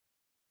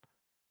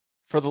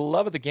for the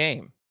love of the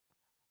game.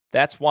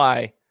 That's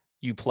why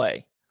you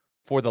play,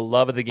 for the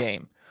love of the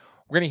game.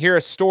 We're going to hear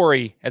a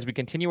story as we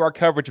continue our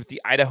coverage with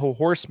the Idaho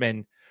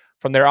Horsemen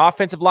from their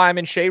offensive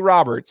lineman, Shay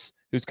Roberts,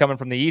 who's coming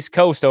from the East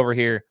Coast over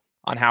here,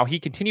 on how he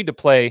continued to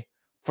play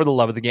for the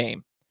love of the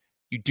game.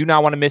 You do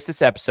not want to miss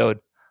this episode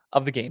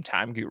of the Game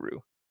Time Guru.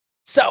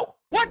 So,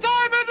 what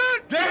time is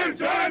it? Game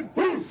time!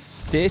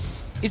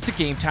 This is the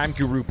Game Time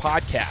Guru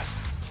podcast,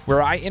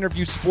 where I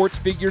interview sports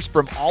figures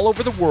from all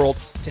over the world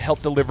to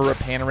help deliver a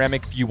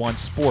panoramic view on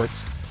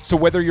sports. So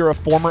whether you're a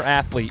former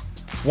athlete,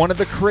 one of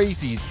the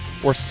crazies,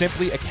 or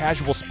simply a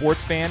casual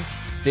sports fan,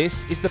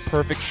 this is the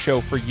perfect show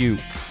for you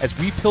as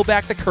we peel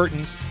back the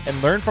curtains and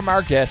learn from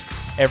our guests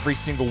every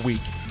single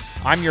week.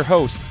 I'm your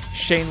host,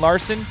 Shane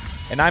Larson,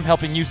 and I'm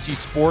helping you see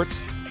sports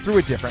through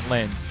a different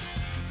lens.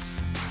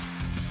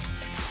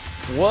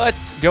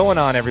 What's going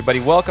on, everybody?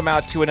 Welcome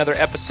out to another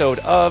episode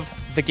of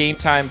the Game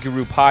Time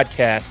Guru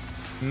podcast.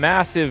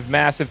 Massive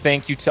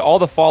thank you to all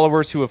the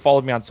followers who have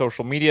followed me on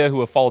social media,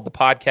 who have followed the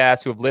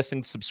podcast, who have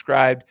listened,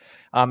 subscribed.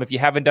 If you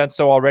haven't done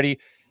so already,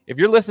 if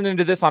you're listening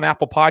to this on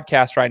Apple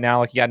Podcasts right now,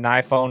 like you got an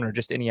iPhone or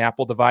just any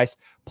Apple device,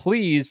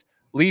 please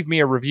leave me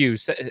a review.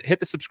 Hit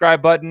the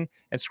subscribe button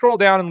and scroll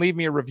down and leave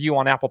me a review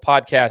on Apple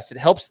Podcasts. It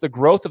helps the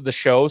growth of the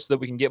show so that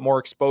we can get more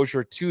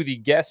exposure to the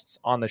guests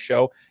on the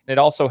show. And it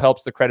also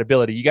helps the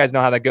credibility. You guys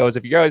know how that goes.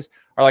 If you guys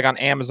are like on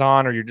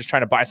Amazon or you're just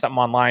trying to buy something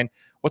online,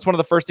 what's one of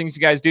the first things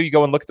you guys do? You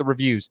go and look at the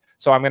reviews.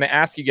 So I'm going to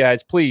ask you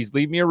guys, please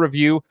leave me a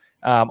review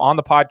on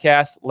the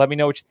podcast. Let me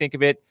know what you think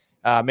of it.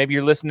 Maybe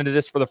you're listening to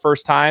this for the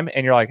first time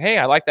and you're like, hey,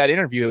 I like that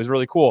interview. It was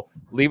really cool.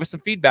 Leave us some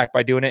feedback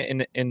by doing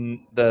it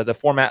in the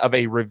format of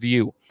a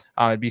review.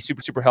 It'd be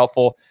super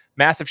helpful.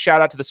 Massive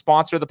shout out to the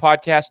sponsor of the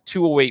podcast,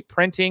 208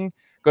 Printing.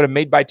 Go to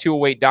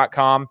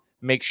madeby208.com.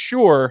 Make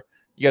sure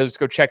you guys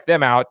go check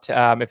them out.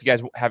 If you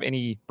guys have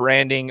any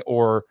branding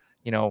or,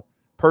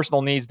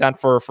 personal needs done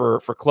for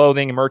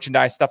clothing and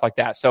merchandise, stuff like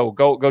that. So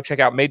go check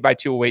out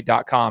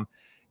madeby208.com.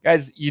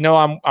 Guys,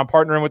 I'm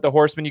partnering with the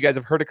Horsemen. You guys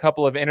have heard a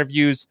couple of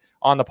interviews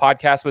on the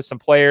podcast with some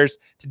players.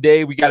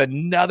 Today, we got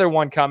another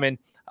one coming,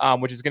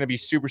 which is going to be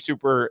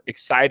super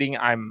exciting.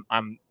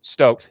 I'm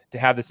stoked to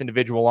have this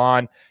individual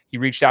on. He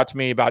reached out to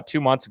me about 2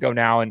 months ago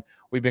now, and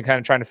we've been kind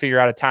of trying to figure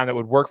out a time that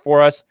would work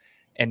for us.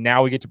 And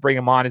now we get to bring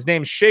him on. His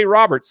name's Shay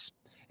Roberts,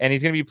 and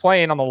he's going to be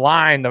playing on the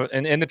line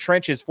in the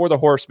trenches for the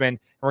Horsemen. And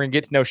we're going to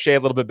get to know Shay a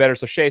little bit better.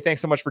 So, Shay,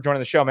 thanks so much for joining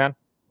the show, man.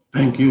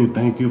 Thank you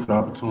for the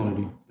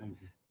opportunity. Thank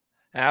you.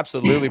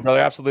 Absolutely, brother.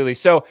 Absolutely.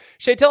 So,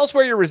 Shay, tell us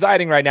where you're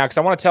residing right now, because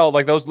I want to tell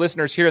those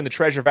listeners here in the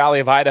Treasure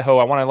Valley of Idaho.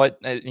 I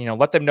want to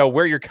let them know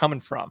where you're coming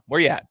from. Where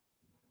you at?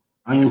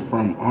 I am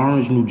from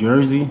Orange, New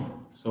Jersey,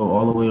 so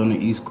all the way on the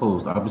East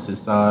Coast, opposite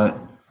side.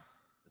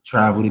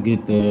 Travel to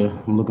get there.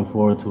 I'm looking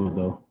forward to it,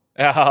 though.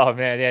 Oh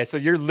man, yeah. So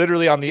you're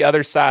literally on the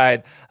other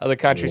side of the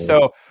country. Yeah.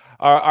 So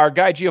our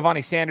guy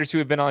Giovanni Sanders, who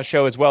have been on the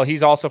show as well,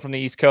 he's also from the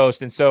East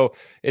Coast, and so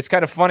it's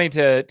kind of funny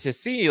to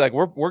see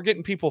we're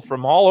getting people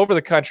from all over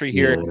the country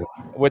here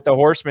with the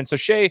Horsemen. So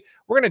Shay,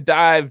 we're gonna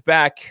dive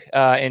back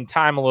in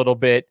time a little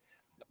bit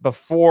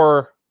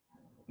before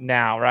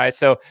now, right?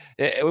 So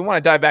we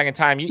want to dive back in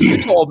time.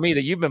 You told me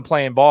that you've been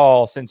playing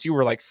ball since you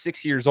were like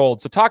 6 years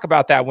old. So talk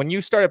about that. When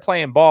you started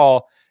playing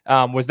ball,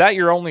 was that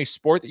your only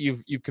sport that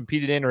you've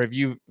competed in, or have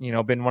you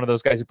been one of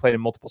those guys who played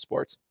in multiple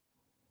sports?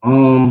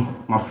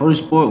 My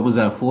first sport was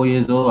at 4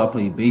 years old. I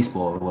played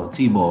baseball,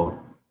 t-ball.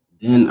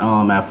 Then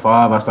at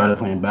 5, I started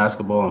playing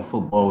basketball, and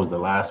football was the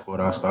last sport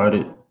I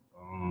started.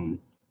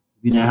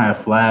 We didn't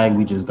have flag.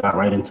 We just got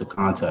right into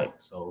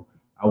contact. So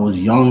I was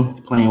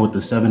young, playing with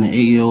the 7 and 8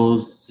 year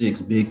olds,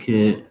 6 big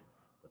kid.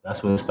 But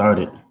that's where it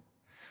started.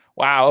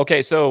 Wow.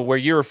 Okay. So where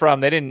you were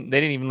from, they didn't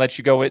even let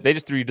you go. They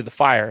just threw you to the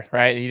fire,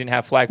 right? You didn't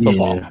have flag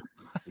football.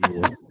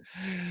 Yeah.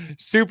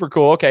 Super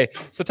cool. Okay.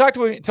 So talk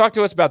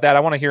to us about that. I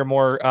want to hear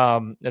more.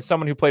 As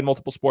someone who played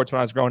multiple sports when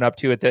I was growing up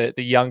too, at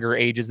the younger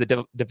ages,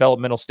 the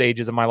developmental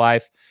stages of my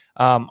life,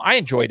 I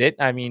enjoyed it.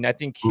 I mean, I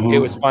think it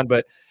was fun,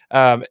 but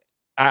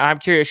I'm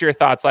curious your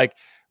thoughts. Like,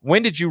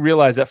 when did you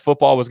realize that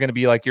football was going to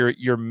be like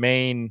your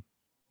main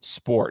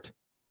sport?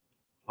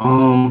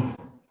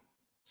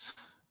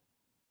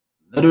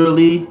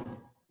 Literally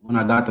when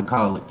I got to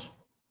college.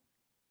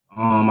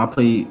 I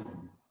played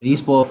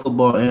baseball,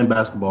 football, and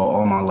basketball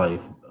all my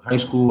life. High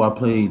school, I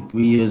played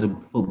 3 years of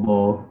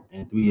football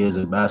and 3 years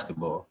of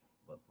basketball.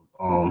 But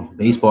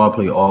baseball, I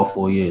played all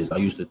 4 years. I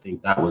used to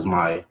think that was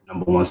my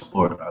number one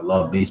sport. I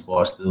love baseball,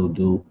 I still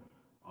do.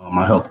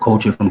 I help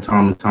coach it from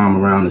time to time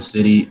around the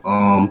city.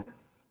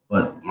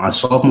 But my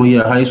sophomore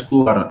year of high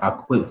school, I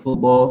quit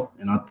football,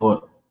 and I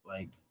thought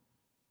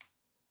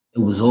it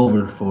was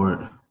over for it.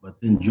 But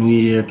then junior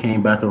year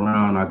came back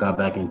around. I got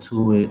back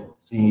into it.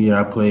 Senior year,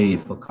 I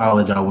played for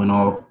college. I went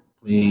off,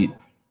 played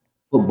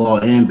football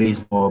and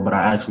baseball, but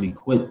I actually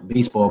quit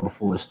baseball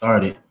before it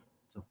started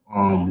to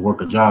work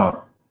a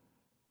job.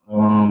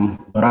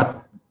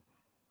 But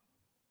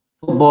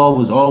football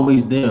was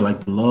always there.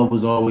 The love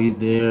was always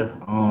there.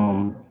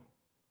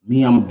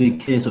 Me, I'm a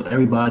big kid, so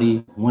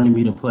everybody wanted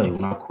me to play.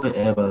 When I quit,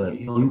 everybody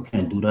you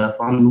can't do that.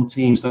 Find a new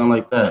team, something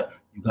like that.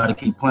 you got to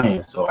keep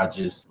playing. So I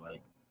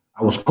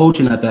was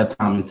coaching at that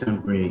time in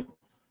 10th grade.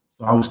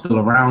 So I was still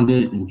around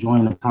it,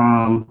 enjoying the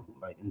time,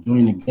 like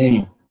enjoying the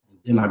game. And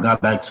then I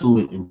got back to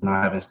it, and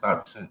I haven't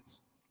stopped since.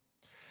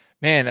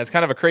 Man, that's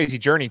kind of a crazy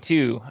journey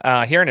too.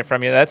 Hearing it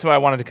from you, that's what I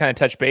wanted to kind of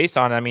touch base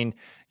on. I mean,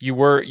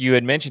 you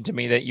had mentioned to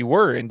me that you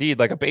were indeed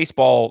like a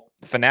baseball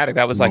fanatic.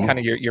 That was like kind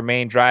of your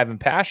main drive and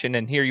passion.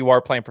 And here you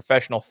are playing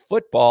professional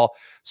football.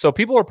 So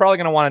people are probably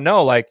going to want to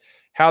know like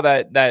how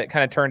that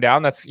kind of turned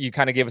down. You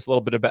kind of gave us a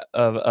little bit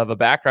of a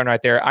background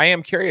right there. I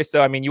am curious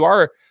though. I mean, you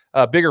are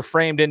a bigger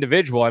framed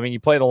individual. I mean, you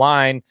play the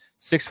line,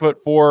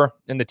 6'4"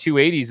 in the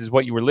 280s is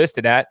what you were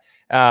listed at.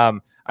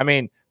 I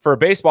mean, for a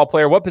baseball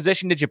player, what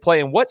position did you play,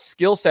 and what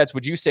skill sets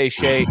would you say,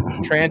 Shay,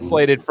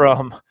 translated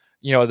from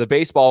the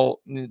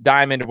baseball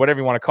diamond or whatever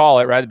you want to call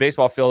it, right, the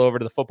baseball field over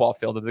to the football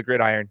field of the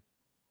gridiron?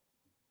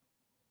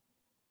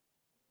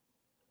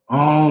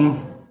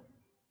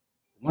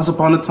 Once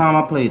upon a time,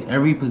 I played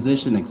every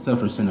position except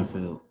for center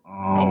field.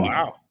 Oh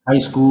wow! High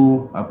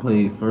school, I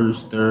played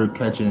first, third,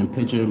 catcher, and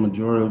pitcher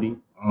majority.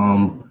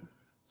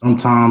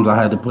 Sometimes I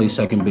had to play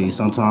second base.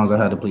 Sometimes I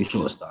had to play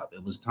shortstop.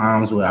 It was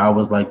times where I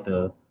was like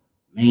the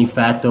main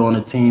factor on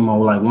the team,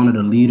 or like one of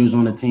the leaders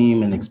on the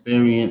team and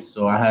experience.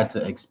 So I had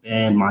to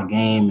expand my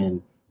game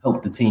and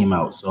help the team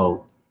out.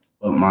 So,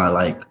 but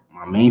my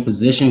main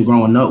position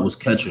growing up was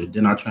catcher.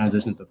 Then I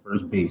transitioned to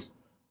first base.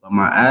 But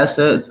my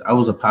assets, I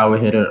was a power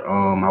hitter.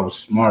 I was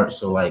smart.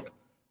 So like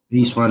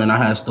base running, I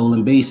had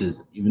stolen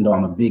bases. Even though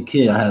I'm a big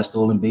kid, I had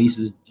stolen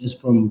bases just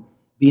from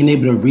being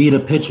able to read a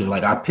pitcher.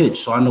 Like I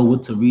pitch, so I know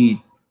what to read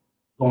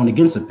going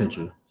against a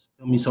pitcher.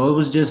 So it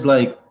was just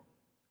like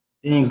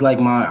things like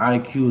my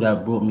IQ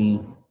that brought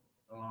me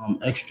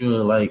extra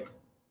like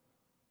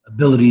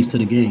abilities to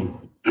the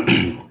game.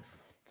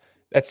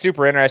 That's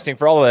super interesting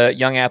for all the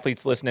young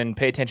athletes listening.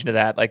 Pay attention to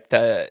that. Like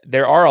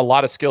there are a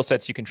lot of skill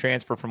sets you can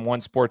transfer from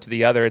one sport to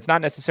the other. It's not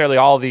necessarily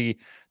all the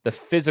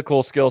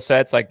physical skill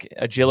sets like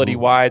agility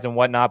wise and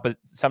whatnot, but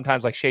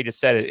sometimes like Shay just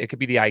said, it could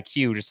be the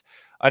IQ, just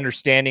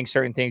understanding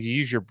certain things. You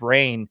use your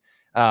brain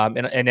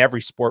in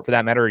every sport for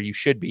that matter, or you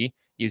should be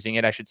using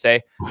it, I should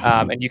say.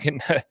 And you can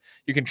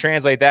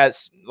translate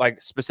that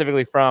like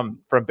specifically from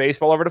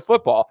baseball over to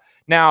football.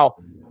 Now,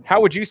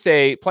 how would you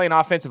say playing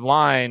offensive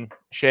line,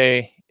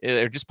 Shay,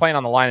 or just playing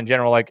on the line in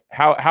general, like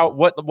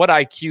what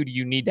IQ do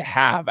you need to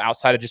have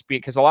outside of just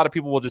being, because a lot of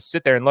people will just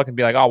sit there and look and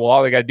be like, oh, well,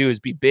 all they got to do is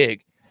be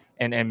big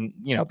and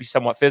be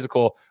somewhat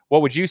physical.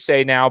 What would you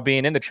say now,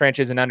 being in the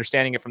trenches and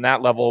understanding it from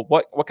that level,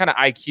 what kind of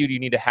IQ do you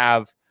need to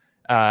have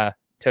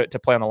to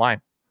play on the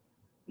line?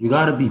 You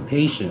got to be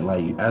patient.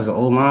 Like as an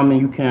old lineman,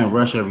 you can't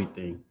rush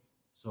everything.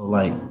 So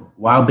like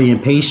while being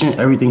patient,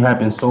 everything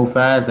happens so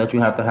fast that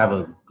you have to have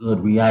a good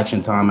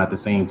reaction time at the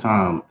same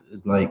time.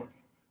 It's like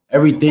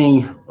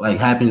everything like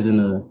happens in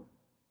a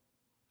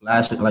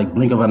flash, like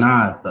blink of an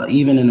eye. But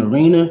even in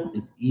arena,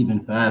 it's even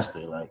faster.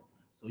 Like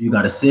so, you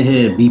got to sit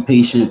here, be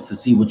patient to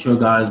see what your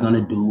guy is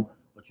gonna do,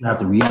 but you have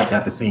to react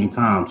at the same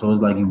time. So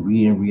it's like you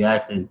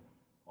reacting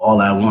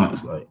all at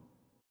once. Like,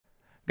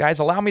 guys,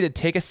 allow me to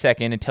take a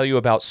second and tell you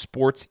about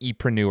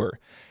Sportsepreneur.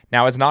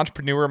 Now, as an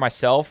entrepreneur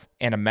myself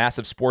and a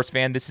massive sports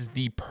fan, this is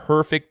the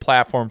perfect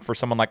platform for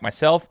someone like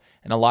myself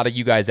and a lot of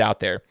you guys out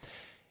there.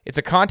 It's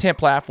a content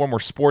platform where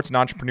sports and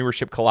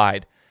entrepreneurship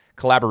collide.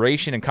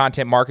 Collaboration and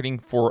content marketing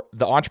for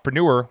the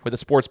entrepreneur with a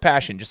sports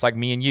passion, just like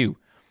me and you.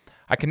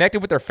 I connected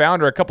with their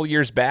founder a couple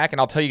years back,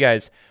 and I'll tell you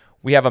guys,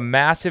 we have a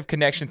massive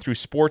connection through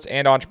sports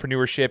and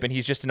entrepreneurship, and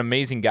he's just an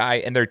amazing guy,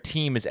 and their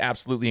team is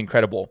absolutely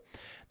incredible.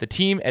 The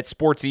team at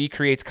Sportsy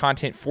creates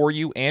content for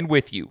you and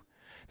with you.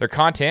 Their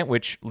content,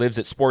 which lives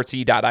at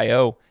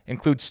sportsy.io,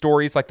 includes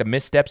stories like the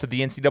missteps of the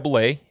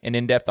NCAA, an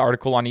in-depth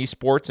article on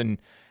esports, and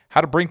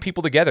how to bring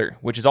people together,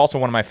 which is also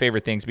one of my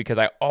favorite things because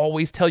I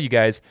always tell you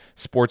guys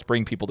sports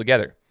bring people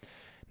together.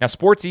 Now,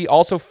 Sportsy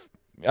also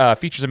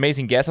features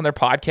amazing guests on their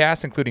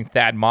podcast, including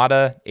Thad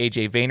Matta,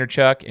 AJ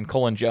Vaynerchuk, and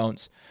Cullen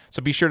Jones.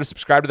 So be sure to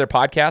subscribe to their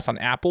podcast on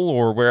Apple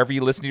or wherever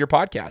you listen to your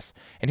podcasts.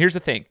 And here's the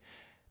thing.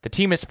 The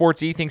team at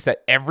Sportsy thinks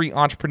that every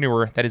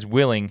entrepreneur that is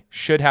willing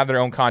should have their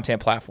own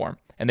content platform,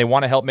 and they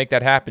want to help make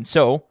that happen.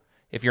 So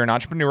if you're an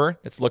entrepreneur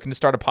that's looking to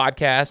start a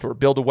podcast or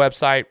build a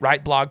website,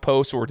 write blog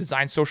posts, or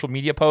design social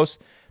media posts,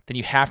 then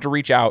you have to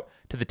reach out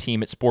to the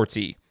team at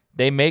Sportsy.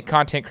 They make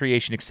content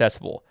creation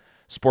accessible.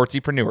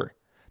 Sportsypreneur,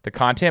 the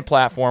content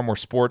platform where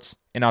sports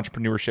and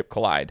entrepreneurship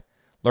collide.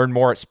 Learn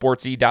more at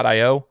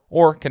sportsy.io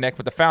or connect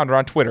with the founder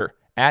on Twitter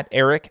at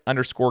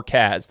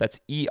Eric_Kaz.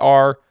 That's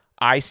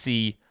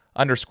ERIC_KAZ.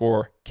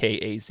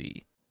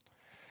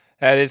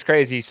 That is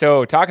crazy.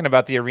 So talking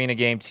about the arena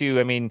game too,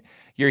 I mean,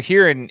 you're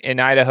here in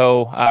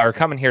Idaho or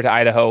coming here to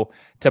Idaho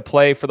to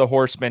play for the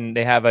Horsemen.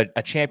 They have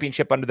a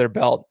championship under their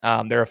belt.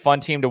 They're a fun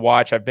team to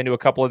watch. I've been to a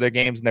couple of their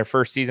games in their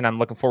first season. I'm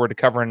looking forward to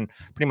covering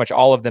pretty much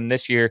all of them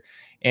this year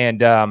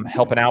and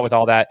helping out with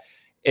all that.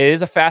 It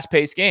is a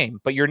fast-paced game,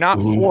 but you're not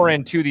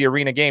foreign to the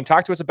arena game.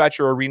 Talk to us about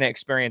your arena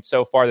experience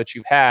so far that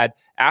you've had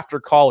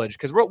after college,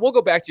 because we'll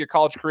go back to your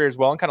college career as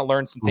well and kind of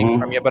learn some things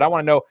from you. But I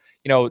want to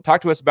know,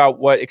 talk to us about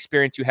what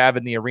experience you have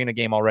in the arena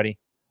game already.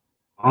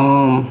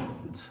 I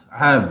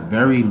I have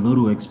very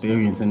little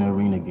experience in the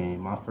arena game.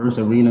 My first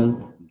arena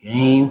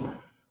game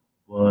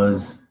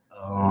was,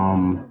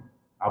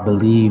 I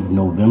believe,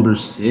 November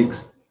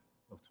 6th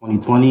of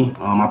 2020.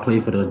 I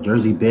played for the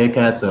Jersey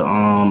Bearcats.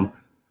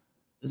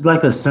 It's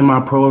like a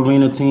semi-pro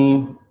arena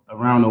team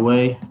around the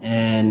way,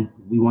 and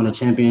we won a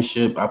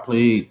championship. I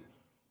played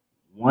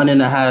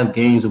 1.5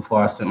 games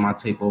before I sent my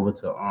tape over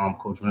to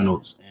Coach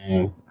Reynolds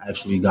and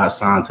actually got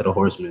signed to the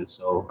Horsemen.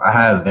 So I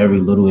have very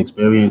little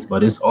experience,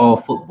 but it's all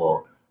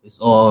football. It's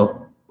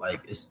all like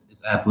it's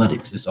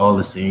athletics. It's all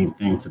the same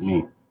thing to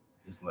me.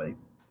 It's like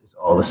it's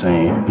all the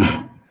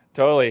same.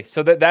 Totally.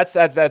 So that's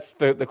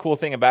the cool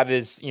thing about it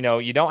is,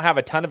 you don't have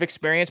a ton of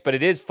experience, but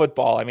it is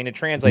football. I mean, it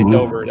translates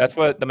over. That's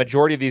what the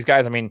majority of these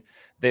guys, I mean,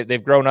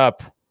 they've grown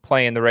up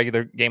playing the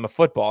regular game of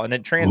football, and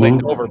it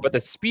translates over. But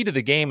the speed of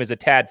the game is a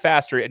tad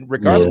faster, and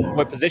regardless of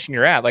what position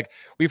you're at. Like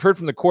we've heard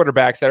from the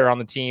quarterbacks that are on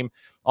the team,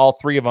 all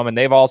three of them, and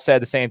they've all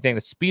said the same thing.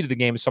 The speed of the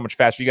game is so much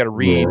faster. You got to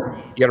read,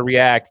 you got to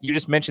react. You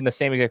just mentioned the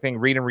same exact thing,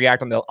 read and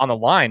react on the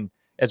line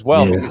as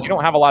well, because you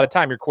don't have a lot of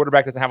time. Your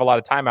quarterback doesn't have a lot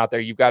of time out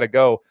there. You've got to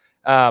go.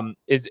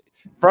 Is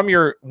from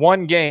your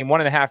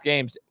 1.5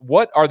 games,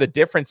 what are the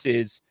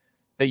differences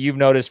that you've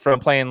noticed from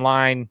playing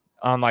line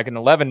on like an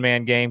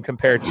 11-man game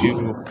compared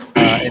to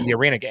in the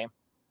arena game?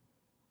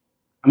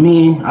 I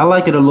mean, I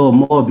like it a little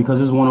more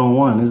because it's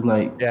one-on-one. It's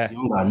like you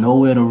don't got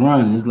nowhere to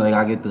run. It's like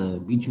I get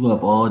to beat you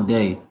up all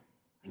day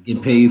and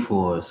get paid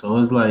for it. So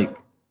it's like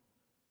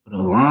for the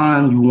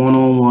line, you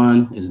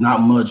one-on-one. There's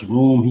not much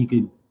room he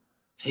could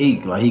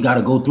take. Like he got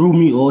to go through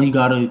me, or I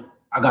got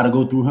to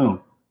go through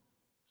him.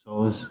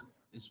 So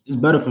it's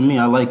better for me.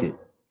 I like it.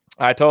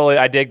 I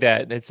dig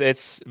that.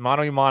 It's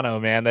mano a mano,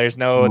 man. There's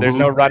no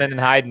running and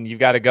hiding. You've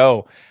got to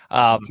go.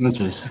 I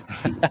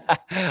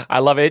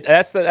love it.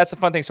 That's the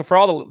fun thing. So for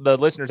all the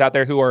listeners out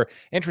there who are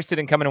interested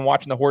in coming and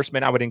watching the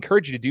Horsemen, I would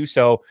encourage you to do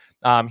so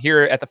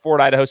here at the Ford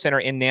Idaho Center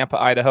in Nampa,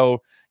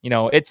 Idaho.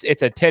 It's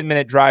a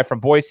 10-minute drive from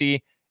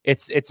Boise.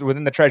 It's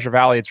within the Treasure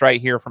Valley. It's right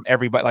here from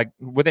everybody, like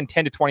within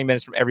 10 to 20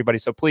 minutes from everybody.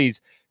 So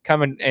please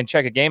come and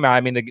check a game out.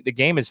 I mean, the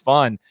game is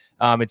fun.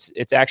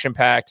 It's action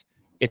packed.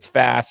 It's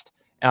fast.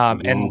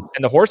 And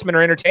the Horsemen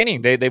are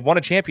entertaining. They've won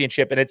a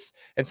championship,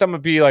 and some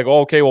would be like, oh,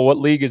 okay, well, what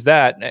league is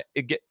that?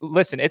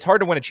 Listen, it's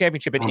hard to win a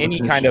championship in any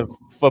kind of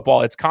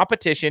football. It's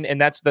competition, and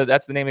that's the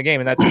name of the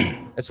game, and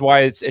that's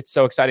why it's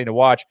so exciting to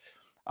watch.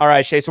 All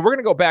right, Shay. So we're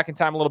gonna go back in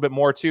time a little bit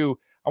more too.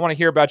 I want to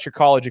hear about your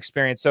college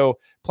experience. So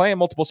playing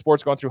multiple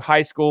sports, going through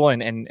high school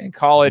and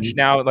college.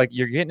 Now, like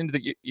you're getting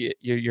into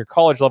your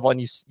college level,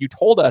 and you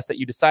told us that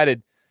you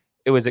decided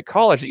it was at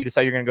college that you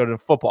decided you're going to go to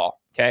football.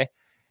 Okay,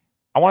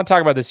 I want to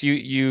talk about this.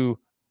 You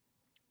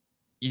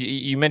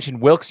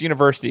mentioned Wilkes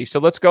University. So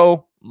let's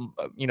go,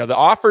 the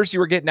offers you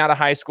were getting out of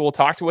high school.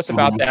 Talk to us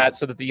about that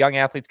so that the young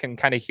athletes can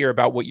kind of hear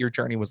about what your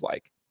journey was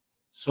like.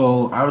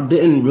 So I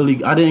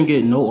didn't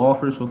get no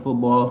offers for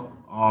football.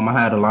 I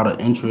had a lot of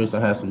interest. I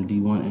had some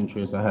D1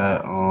 interest. I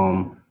had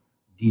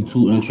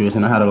D2 interest,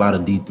 and I had a lot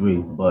of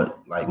D3. But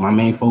like my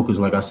main focus,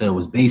 like I said,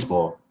 was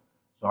baseball.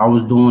 So I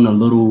was doing a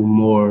little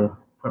more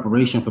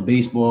preparation for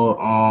baseball.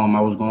 I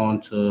was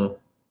going to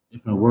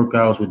different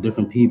workouts with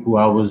different people.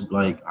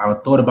 I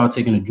thought about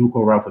taking a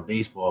JUCO route for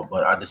baseball,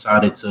 but I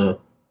decided to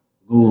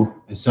go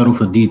and settle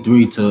for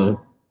D3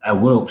 at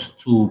Wilkes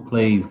to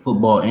play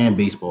football and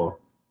baseball.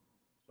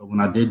 So when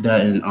I did that,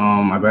 and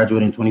I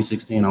graduated in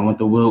 2016, I went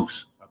to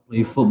Wilkes. I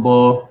played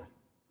football.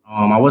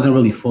 I wasn't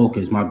really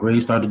focused. My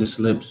grades started to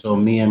slip, so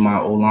me and my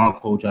O-line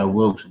coach at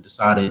Wilkes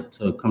decided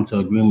to come to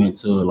agreement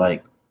to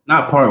like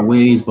not part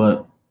ways,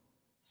 but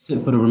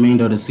sit for the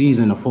remainder of the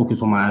season to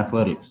focus on my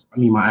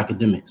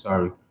academics.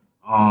 Sorry.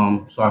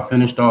 So I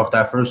finished off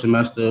that first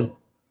semester.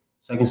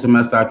 Second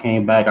semester, I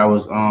came back. I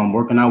was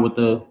working out with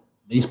the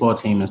baseball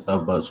team and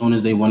stuff, but as soon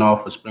as they went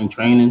off for spring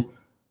training,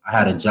 I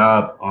had a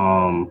job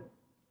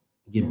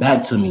get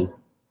back to me,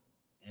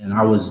 and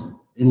I was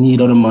in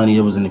need of the money.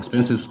 It was an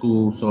expensive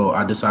school, so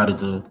I decided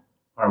to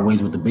part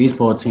ways with the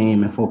baseball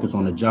team and focus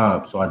on the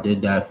job. So I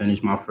did that,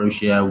 finished my first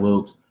year at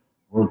Wilkes,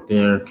 worked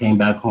there, came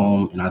back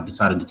home, and I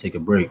decided to take a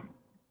break.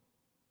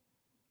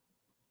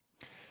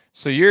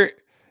 So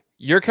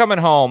you're coming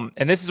home,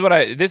 and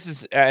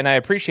and I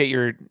appreciate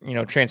your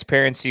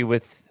transparency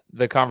with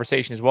the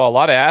conversation as well. A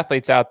lot of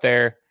athletes out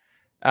there,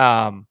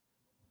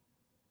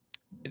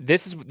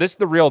 this is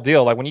the real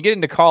deal. Like when you get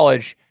into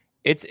college,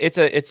 it's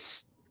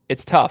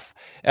tough,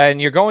 and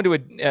you're going to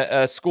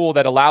a school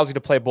that allows you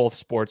to play both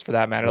sports for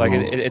that matter. Like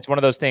it's one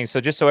of those things.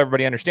 So just so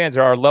everybody understands,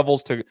 there are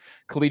levels to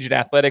collegiate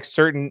athletics.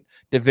 Certain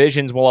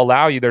divisions will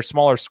allow you. They're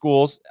smaller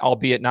schools,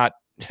 albeit not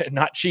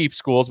cheap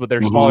schools, but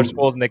they're smaller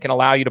schools, and they can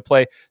allow you to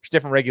play. There's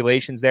different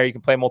regulations there. You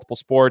can play multiple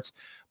sports,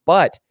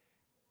 but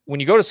when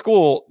you go to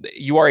school,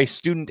 you are a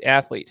student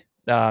athlete.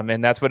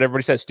 And that's what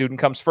everybody says. Student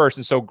comes first.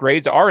 And so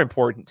grades are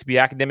important to be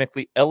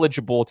academically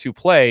eligible to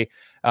play.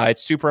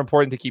 It's super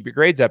important to keep your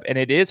grades up. And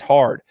it is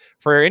hard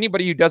for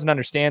anybody who doesn't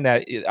understand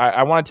that.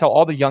 I want to tell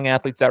all the young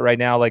athletes that right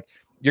now, like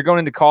you're going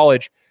into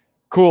college,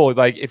 cool.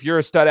 Like if you're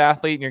a stud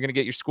athlete and you're going to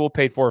get your school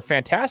paid for,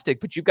 fantastic,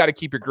 but you've got to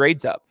keep your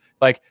grades up.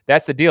 Like,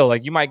 that's the deal.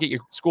 Like, you might get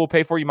your school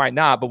paid for, you might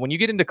not. But when you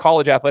get into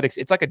college athletics,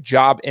 it's like a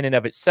job in and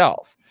of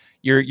itself.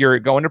 You're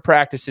going to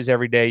practices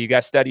every day. You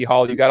got study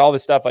hall. You got all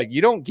this stuff. Like,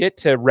 you don't get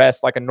to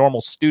rest like a normal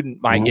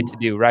student might get to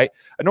do, right?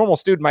 A normal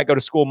student might go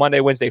to school Monday,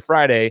 Wednesday,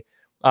 Friday,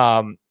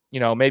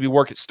 maybe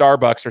work at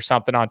Starbucks or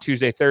something on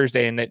Tuesday,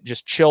 Thursday, and then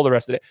just chill the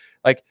rest of the day.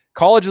 Like,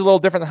 college is a little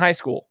different than high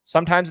school.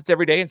 Sometimes it's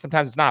every day and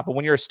sometimes it's not. But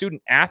when you're a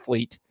student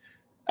athlete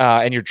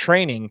and you're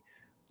training,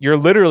 you're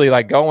literally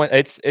like going,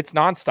 it's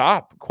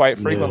nonstop quite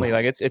frequently. Yeah.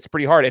 Like, it's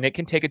pretty hard, and it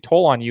can take a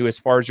toll on you as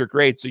far as your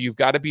grades. So you've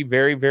got to be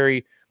very,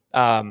 very,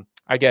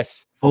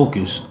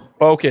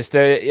 focused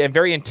and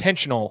very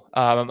intentional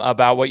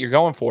about what you're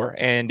going for.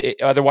 And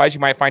otherwise you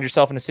might find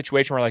yourself in a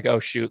situation where, like, oh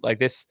shoot, like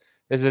this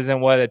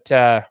isn't what it,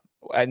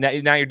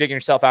 now you're digging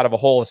yourself out of a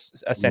hole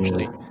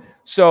essentially. Yeah.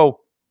 So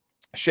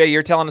Shay,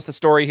 you're telling us the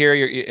story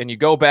here, and you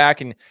go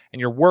back and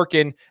you're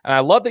working. And I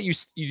love that you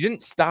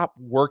didn't stop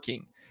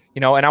working,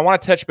 and I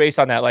want to touch base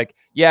on that. Like,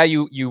 yeah,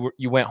 you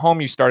went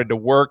home, you started to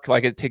work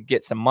like to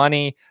get some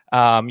money.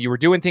 You were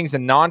doing things a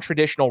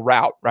non-traditional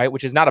route, right?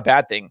 Which is not a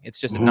bad thing. It's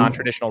just a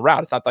non-traditional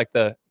route. It's not like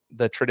the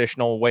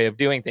traditional way of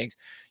doing things.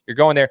 You're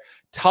going there.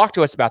 Talk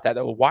to us about that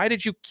though. Why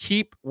did you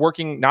keep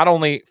working, not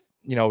only,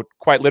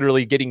 quite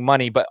literally getting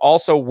money, but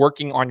also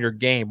working on your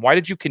game? Why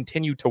did you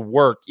continue to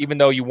work even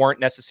though you weren't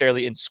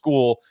necessarily in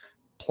school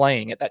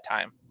playing at that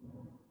time?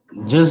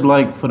 Just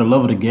like for the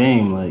love of the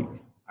game. Like,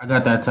 I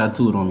got that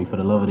tattooed on me, for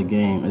the love of the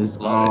game. It's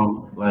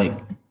like,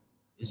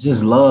 it's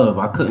just love.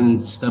 I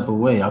couldn't step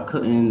away. I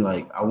couldn't,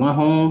 like, I went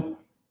home.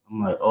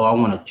 I'm like, oh, I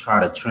want to try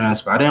to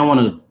transfer. I didn't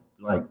want to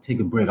like take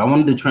a break. I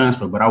wanted to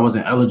transfer, but I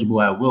wasn't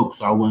eligible at Wilkes,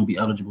 so I wouldn't be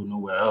eligible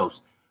nowhere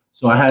else.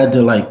 So I had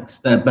to like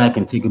step back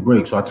and take a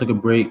break. So I took a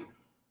break.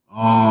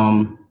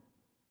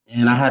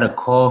 And I had a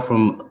call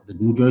from the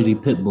New Jersey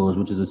Pit Bulls,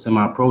 which is a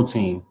semi-pro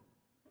team.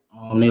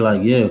 They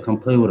like, yeah, come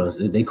play with us.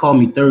 They called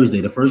me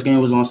Thursday. The first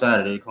game was on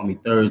Saturday. They called me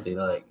Thursday.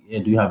 They're like, yeah,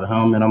 do you have a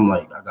helmet? I'm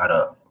like, I got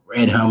a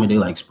red helmet. They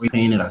like spray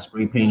painted. I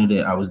spray painted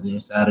it. I was there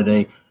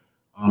Saturday.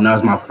 That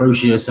was my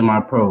first year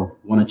semi-pro.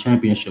 Won a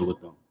championship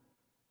with them.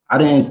 I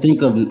didn't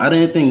think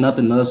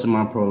nothing else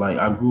semi-pro. Like,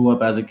 I grew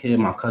up as a kid.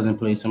 My cousin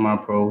played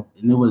semi-pro,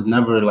 and it was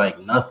never like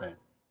nothing.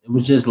 It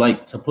was just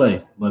like to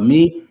play. But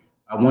me,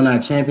 I won that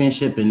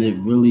championship, and it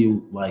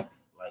really like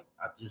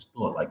I just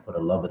thought, like, for the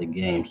love of the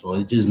game. So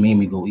it just made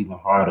me go even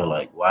harder.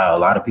 Like, wow, a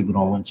lot of people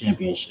don't win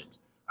championships.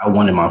 I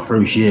won in my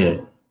first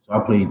year. So I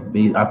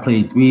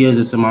played 3 years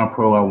as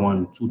semi-pro. I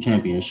won 2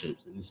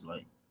 championships, and it's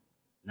like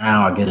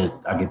now I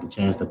get the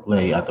chance to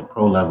play at the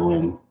pro level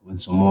and win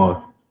some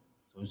more.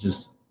 So it's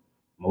just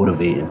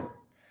motivating.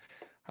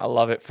 I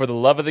love it. For the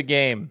love of the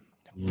game.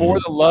 For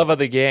the love of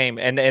the game.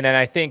 And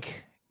I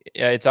think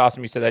it's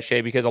awesome you said that,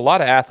 Shay, because a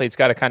lot of athletes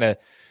got to kind of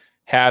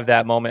have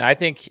that moment. I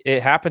think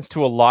it happens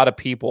to a lot of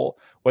people,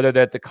 whether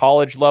they're at the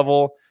college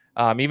level,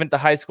 even at the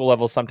high school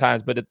level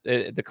sometimes, but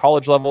at the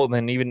college level, and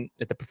then even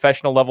at the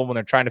professional level when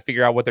they're trying to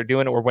figure out what they're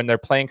doing, or when their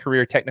playing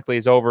career technically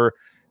is over,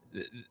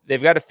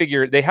 they've got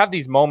to they have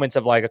these moments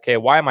of like, okay,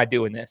 why am I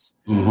doing this?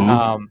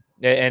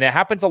 And it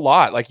happens a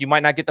lot. Like, you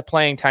might not get the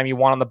playing time you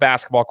want on the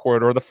basketball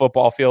court or the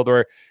football field,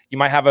 or you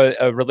might have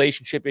a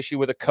relationship issue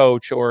with a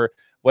coach or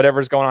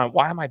whatever's going on.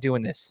 Why am I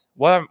doing this?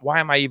 Why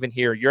am I even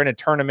here? You're in a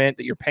tournament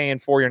that you're paying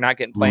for. You're not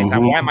getting playing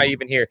time. Why am I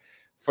even here?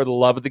 For the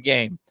love of the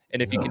game.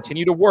 And if you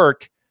continue to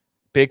work,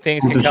 big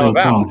things can come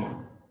about.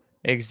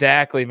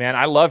 Exactly, man.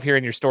 I love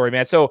hearing your story,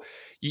 man. So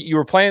you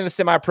were playing the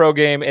semi-pro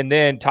game, and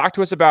then talk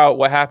to us about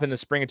what happened in the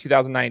spring of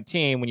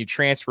 2019 when you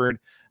transferred,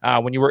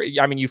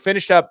 you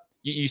finished up.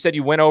 You said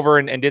you went over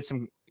and did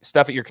some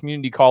stuff at your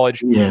community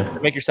college to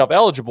make yourself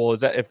eligible.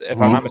 Is that,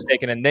 if I'm not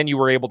mistaken? And then you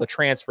were able to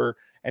transfer.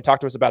 And talk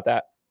to us about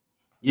that.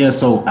 Yeah,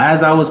 so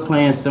as I was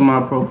playing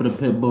semi-pro for the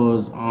Pit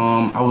Bulls,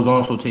 I was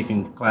also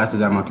taking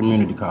classes at my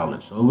community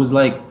college. So it was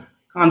like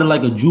kind of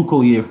like a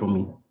JUCO year for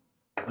me,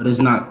 but it's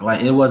not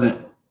like, it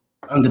wasn't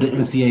under the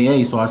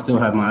NCAA, so I still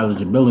have my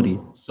eligibility.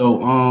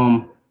 So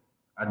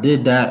I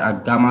did that. I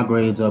got my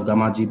grades up, got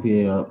my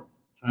GPA up,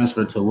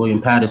 transferred to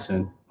William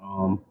Patterson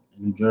in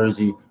New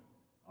Jersey.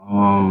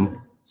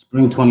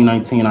 Spring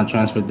 2019, I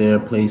transferred there,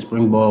 played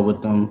spring ball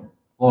with them.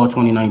 Fall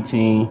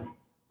 2019,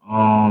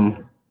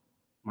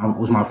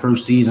 was my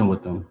first season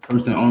with them,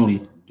 first and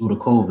only due to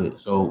COVID.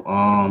 So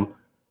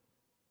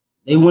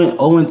they went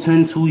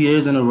 0-10 2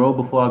 years in a row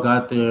before I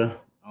got there.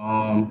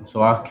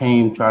 So I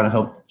came try to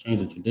help change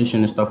the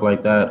tradition and stuff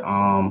like that.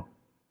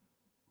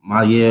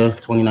 My year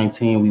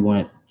 2019, we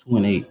went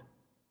 2-8.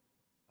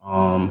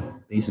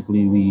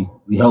 Basically,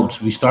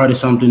 we started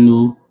something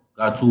new,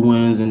 got 2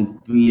 wins in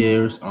 3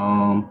 years.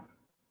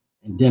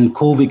 And then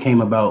COVID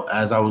came about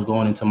as I was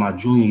going into my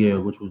junior year,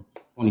 which was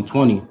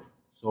 2020.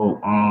 So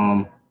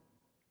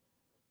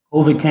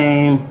COVID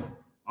came.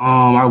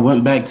 I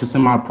went back to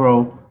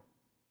semi-pro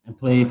and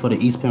played for the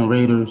East Penn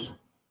Raiders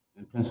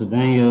in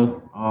Pennsylvania.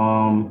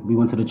 We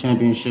went to the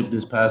championship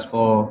this past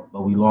fall,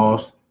 but we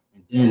lost.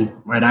 And then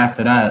right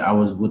after that, I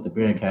was with the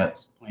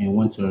Bearcats playing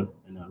winter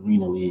in the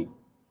Arena League.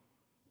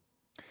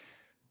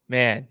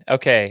 Man,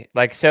 okay.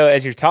 Like, so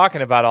as you're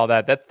talking about all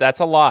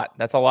that's a lot.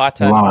 That's a lot It's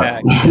a to lot.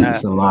 unpack.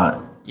 It's a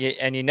lot.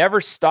 And you never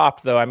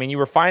stopped though. I mean, you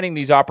were finding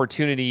these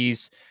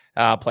opportunities,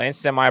 playing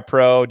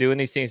semi-pro, doing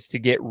these things to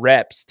get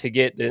reps, to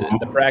get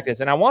the practice.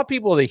 And I want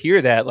people to hear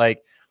that,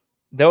 like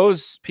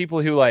those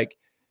people who like,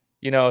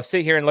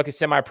 sit here and look at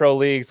semi-pro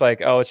leagues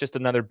like, oh, it's just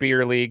another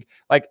beer league.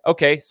 Like,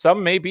 okay,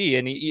 some may be,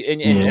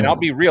 and I'll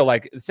be real.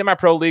 Like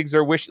semi-pro leagues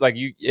are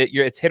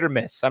it's hit or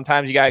miss.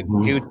 Sometimes you got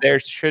dudes there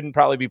shouldn't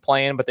probably be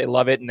playing, but they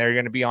love it and they're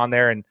going to be on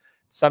there. And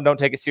some don't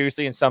take it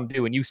seriously, and some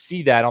do. And you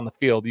see that on the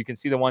field. You can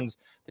see the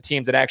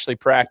teams that actually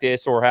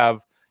practice or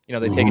have,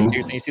 they take it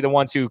seriously. You see the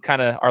ones who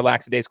kind of are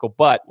lackadaisical.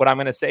 But what I'm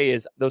going to say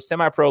is those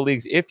semi-pro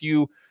leagues, if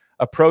you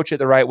approach it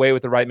the right way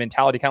with the right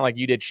mentality, kind of like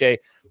you did, Shay,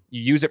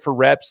 you use it for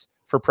reps,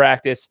 for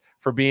practice,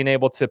 for being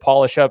able to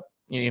polish up,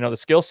 the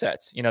skill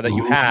sets, that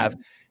you have,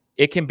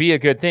 it can be a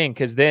good thing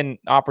because then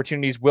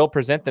opportunities will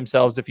present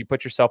themselves if you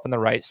put yourself in the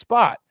right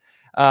spot.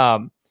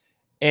 And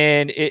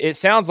it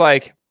sounds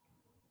like,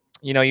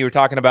 you were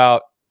talking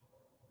about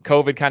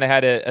COVID kind of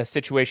had a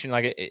situation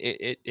like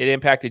it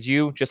impacted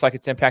you just like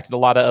it's impacted a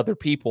lot of other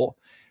people.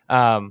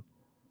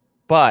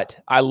 But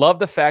I love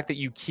the fact that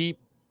you keep,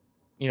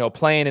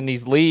 playing in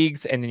these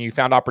leagues, and then you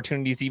found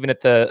opportunities even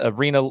at the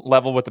arena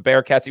level with the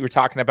Bearcats that you were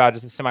talking about,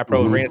 just a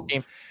semi-pro arena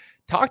team.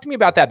 Talk to me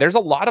about that. There's a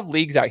lot of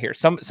leagues out here.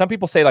 Some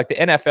people say like the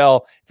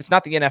NFL, if it's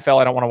not the NFL,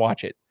 I don't want to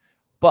watch it.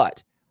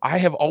 But I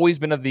have always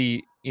been of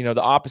the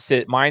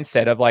opposite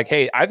mindset of like,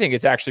 hey, I think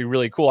it's actually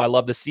really cool. I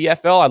love the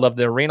CFL. I love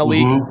the arena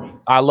leagues.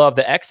 I love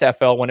the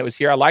XFL when it was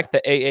here. I liked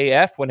the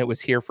AAF when it was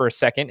here for a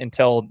second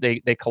until they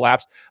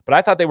collapsed. But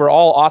I thought they were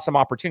all awesome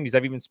opportunities.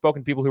 I've even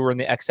spoken to people who were in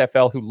the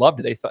XFL who loved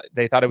it.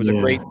 They thought it was a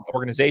great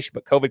organization,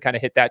 but COVID kind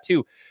of hit that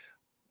too.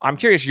 I'm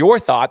curious your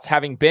thoughts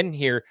having been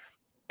here.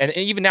 And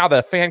even now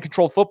the Fan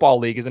Controlled Football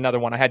League is another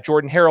one. I had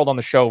Jordan Harold on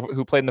the show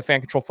who played in the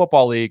Fan Controlled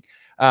Football League.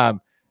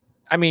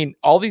 I mean,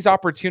 all these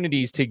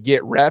opportunities to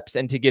get reps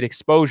and to get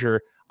exposure,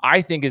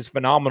 I think is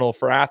phenomenal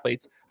for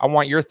athletes. I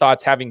want your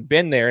thoughts having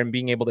been there and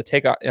being able to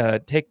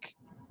take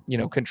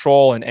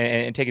control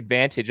and take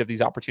advantage of these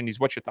opportunities.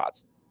 What's your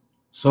thoughts?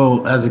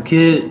 So as a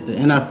kid, the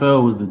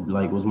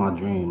NFL was my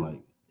dream. Like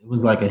it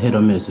was like a hit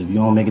or miss. If you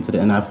don't make it to the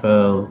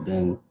NFL,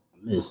 then I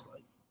miss.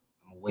 Like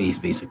I'm a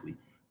waste basically.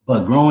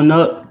 But growing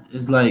up,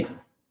 it's like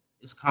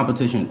it's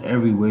competition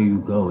everywhere you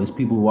go. It's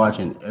people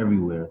watching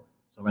everywhere.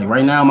 So like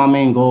right now, my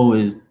main goal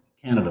is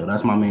Canada.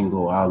 That's my main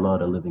goal. I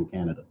love to live in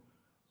Canada.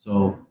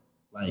 So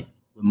like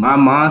with my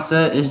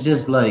mindset, it's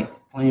just like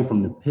playing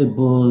from the Pit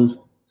Bulls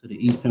to the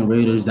East Penn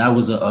Raiders. That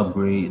was an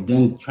upgrade.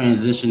 Then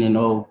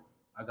transitioning,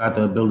 I got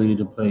the ability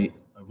to play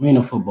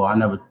arena football. I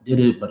never did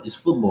it, but it's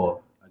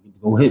football. I get to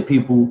go hit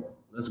people.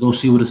 Let's go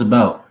see what it's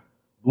about.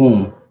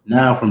 Boom.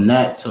 Now from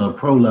that to a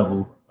pro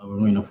level of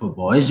arena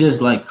football. It's just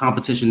like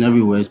competition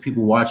everywhere. It's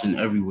people watching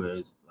everywhere.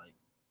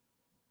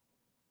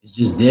 It's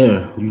just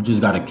there. You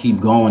just got to keep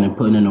going and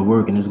putting in the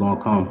work, and it's going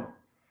to come.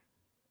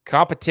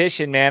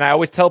 Competition, man. I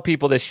always tell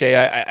people this, Shay.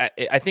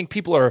 I think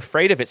people are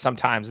afraid of it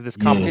sometimes, this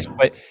competition.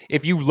 But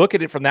if you look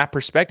at it from that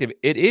perspective,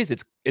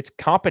 it's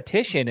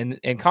competition,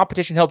 and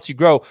competition helps you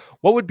grow.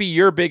 What would be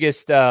your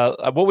biggest?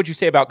 What would you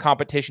say about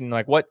competition?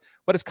 Like, what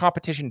has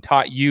competition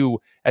taught you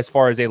as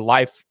far as a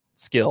life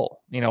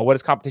skill? What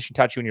has competition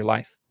taught you in your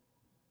life?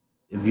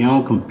 If you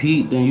don't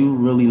compete, then you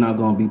really not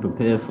going to be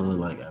prepared for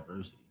like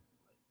adversity.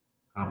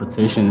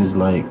 Competition is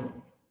like,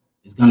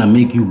 it's going to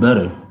make you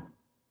better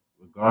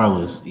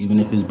regardless, even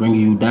if it's bringing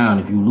you down.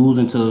 If you lose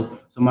into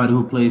somebody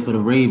who played for the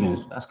Ravens,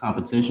 that's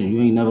competition.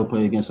 You ain't never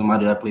played against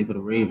somebody that played for the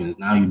Ravens.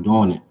 Now you're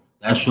doing it.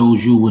 That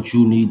shows you what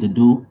you need to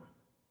do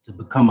to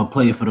become a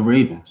player for the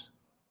Ravens.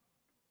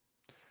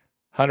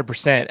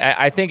 100%.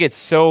 I think it's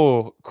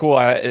so cool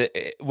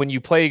when you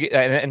play,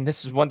 and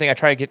this is one thing I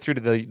try to get through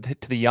to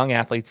the young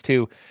athletes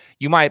too.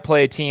 You might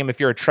play a team if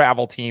you're a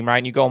travel team, right?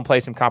 And you go and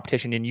play some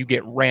competition, and you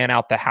get ran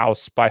out the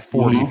house by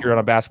 40 if you're on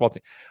a basketball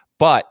team.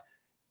 But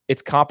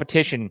it's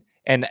competition,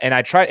 and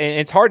I try, and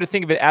it's hard to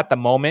think of it at the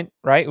moment,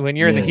 right? When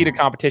you're in the heat of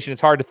competition,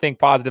 it's hard to think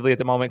positively at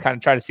the moment. Kind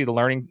of try to see the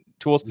learning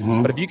tools.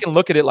 But if you can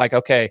look at it like,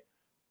 okay,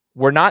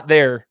 we're not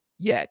there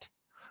yet,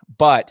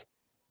 but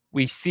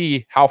we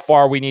see how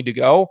far we need to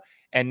go.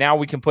 And now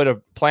we can put a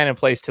plan in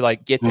place to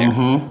like get there.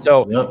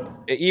 So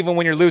even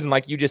when you're losing,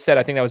 like you just said,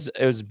 I think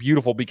it was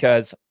beautiful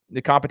because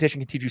the competition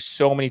can teach you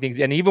so many things.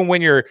 And even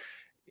when you're,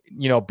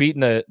 beating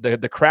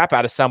the crap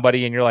out of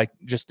somebody and you're like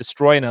just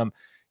destroying them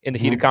in the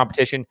heat of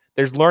competition,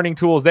 there's learning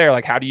tools there.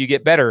 Like, how do you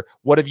get better?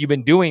 What have you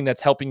been doing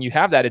that's helping you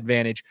have that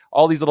advantage?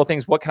 All these little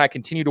things. What can I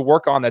continue to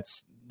work on?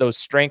 That's those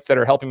strengths that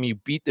are helping me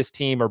beat this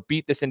team or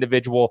beat this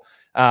individual.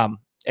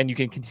 And you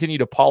can continue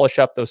to polish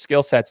up those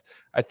skill sets.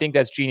 I think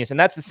that's genius. And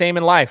that's the same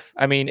in life.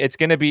 I mean, it's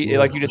going to be,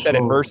 like you just said,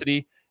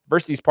 adversity.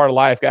 Adversity is part of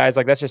life, guys.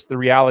 Like, that's just the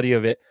reality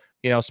of it.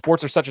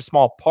 Sports are such a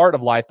small part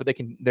of life, but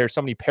there's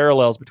so many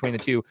parallels between the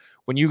two.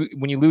 When you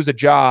lose a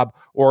job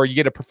or you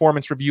get a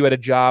performance review at a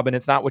job and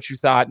it's not what you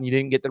thought and you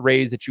didn't get the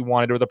raise that you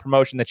wanted or the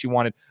promotion that you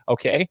wanted,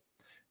 okay,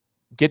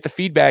 get the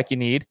feedback you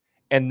need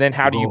And then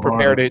how do you Go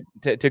prepare harder.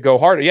 to go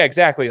harder? Yeah,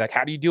 exactly. Like,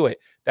 how do you do it?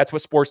 That's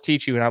what sports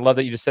teach you. And I love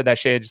that you just said that,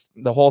 Shay. Just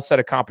the whole set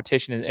of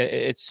competition,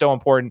 it's so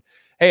important.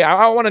 Hey,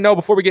 I want to know,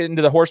 before we get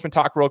into the Horseman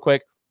talk real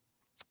quick,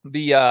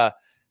 the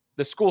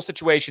school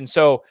situation.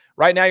 So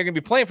right now you're going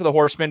to be playing for the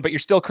Horsemen, but you're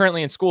still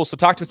currently in school. So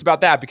talk to us about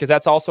that, because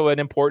that's also an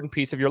important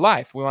piece of your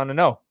life. We want to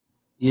know.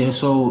 Yeah,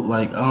 so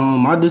like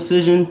my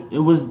decision, it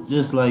was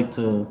just like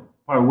to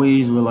part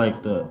ways with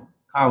like the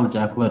college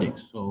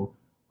athletics. So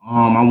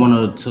I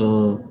wanted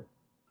to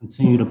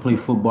continue to play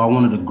football. I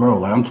wanted to grow.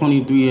 Like I'm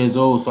 23 years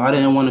old, so I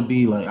didn't want to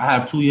be like I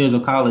have 2 years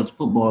of college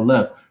football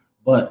left,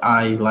 but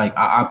I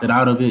opted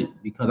out of it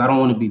because I don't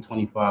want to be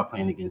 25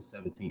 playing against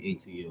 17,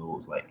 18-year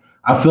olds. Like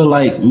I feel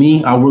like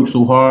me, I work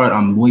so hard,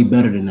 I'm way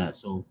better than that.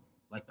 So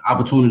like the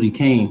opportunity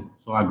came,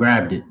 so I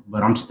grabbed it.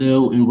 But I'm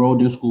still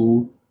enrolled in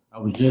school. I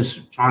was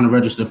just trying to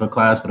register for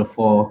class for the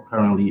fall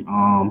currently.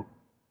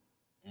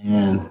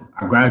 And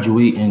I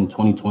graduate in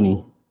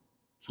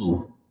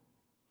 2022.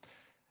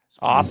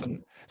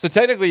 Awesome. So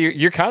technically,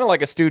 you're kind of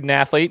like a student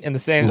athlete in the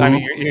same. I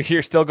mean, Mhm.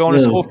 you're still going to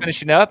Yeah. school,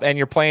 finishing up, and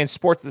you're playing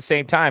sports at the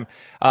same time.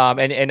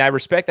 And I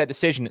respect that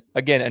decision.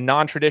 Again, a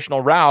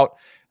non-traditional route,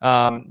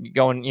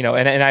 going,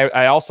 and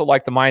I also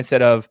like the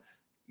mindset of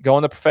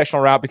going the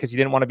professional route, because you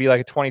didn't want to be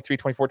like a 23,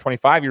 24,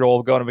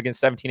 25-year-old going up against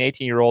 17,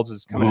 18-year-olds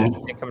as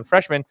incoming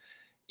freshmen.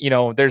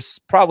 There's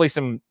probably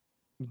some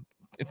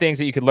things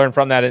that you could learn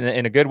from that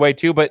in a good way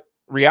too. But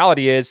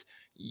reality is,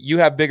 you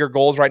have bigger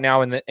goals right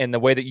now, and the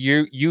way that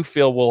you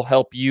feel will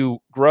help you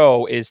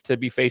grow is to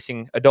be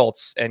facing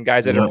adults and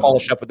guys that are Yep.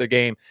 polished up with their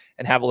game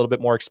and have a little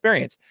bit more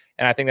experience.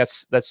 And I think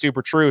that's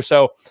super true.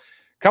 So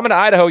coming to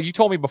Idaho, you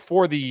told me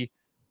before the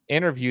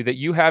interview that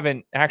you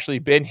haven't actually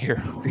been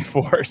here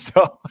before.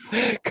 So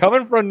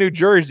coming from New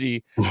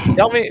Jersey,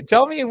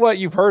 tell me what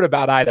you've heard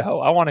about Idaho.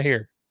 I want to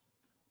hear.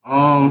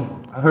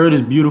 I heard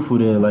it's beautiful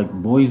there. Like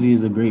Boise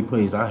is a great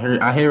place. I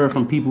hear it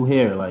from people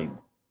here, like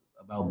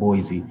about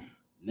Boise.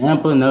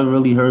 Nampa never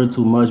really heard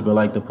too much, but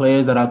like the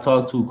players that I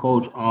talk to,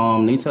 coach,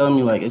 they tell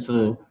me like it's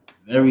a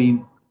very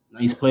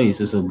nice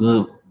place. It's a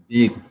good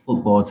big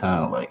football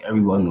town. Like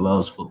everyone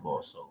loves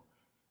football. So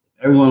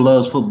if everyone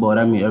loves football,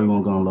 that means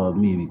everyone gonna love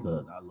me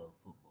because I love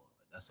football.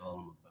 Like, that's all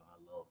I'm about. I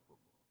love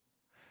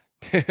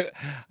football.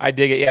 I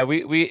dig it. Yeah,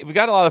 we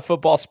got a lot of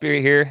football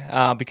spirit here,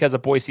 because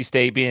of Boise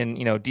State being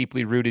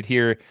deeply rooted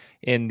here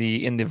in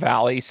the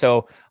valley.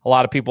 So a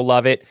lot of people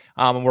love it,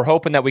 and we're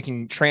hoping that we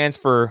can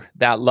transfer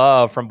that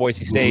love from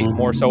Boise State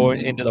more so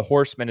into the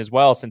Horsemen as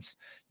well, since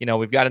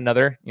we've got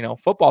another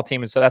football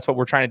team, and so that's what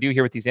we're trying to do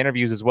here with these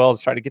interviews as well, is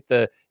try to get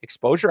the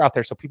exposure out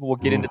there so people will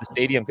get into the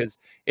stadium, because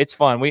it's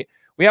fun. We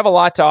have a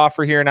lot to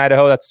offer here in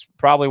Idaho. That's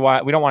probably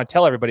why we don't want to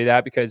tell everybody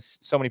that, because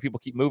so many people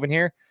keep moving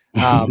here.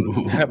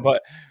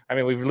 But I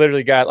mean, we've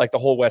literally got like the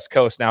whole West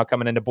Coast now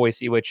coming into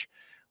Boise, which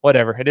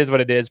whatever, it is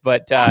what it is.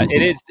 But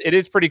it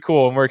is pretty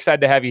cool, and we're excited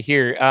to have you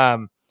here.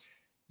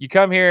 You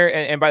come here,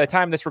 and by the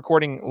time this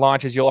recording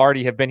launches, you'll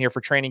already have been here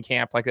for training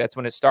camp. Like that's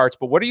when it starts.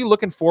 But what are you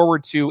looking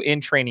forward to in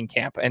training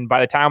camp? And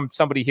by the time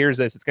somebody hears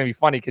this, it's going to be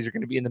funny because you're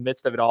going to be in the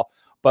midst of it all.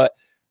 But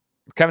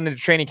coming into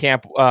training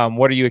camp,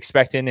 what are you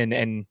expecting,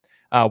 and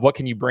what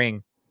can you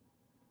bring?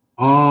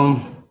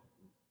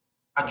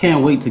 I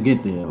can't wait to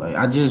get there. Like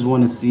I just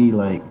want to see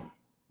like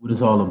what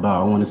it's all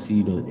about. I want to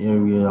see the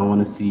area. I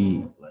want to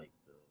see like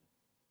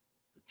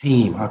the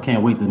team. I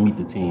can't wait to meet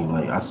the team.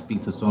 Like I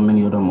speak to so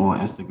many of them on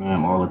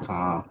Instagram all the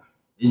time.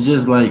 It's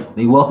just like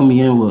they welcome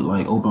me in with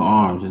like open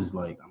arms. It's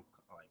like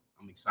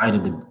I'm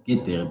excited to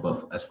get there.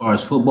 But as far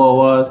as football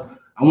was,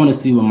 I want to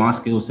see what my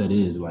skill set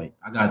is. Like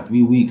I got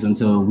 3 weeks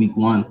until week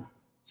 1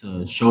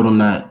 to show them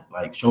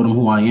show them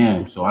who I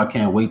am. So I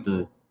can't wait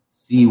to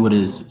see what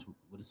it's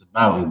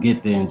about and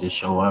get there and just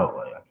show out.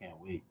 Like I can't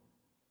wait.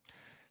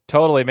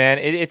 Totally, man.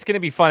 It's going to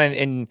be fun.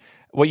 And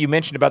what you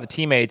mentioned about the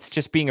teammates,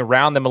 just being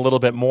around them a little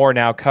bit more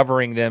now,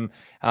 covering them,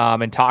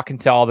 and talking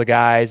to all the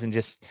guys, and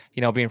just,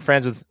 being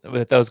friends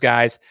with those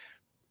guys.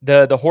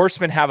 The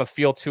Horsemen have a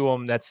feel to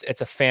them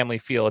it's a family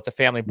feel. It's a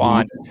family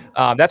bond.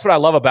 That's what I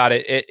love about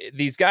it.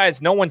 These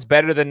guys, no one's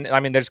better than, I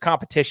mean, there's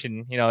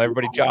competition,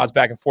 everybody jaws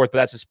back and forth, but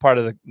that's just part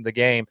of the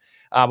game.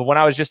 But when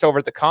I was just over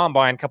at the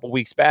Combine a couple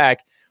weeks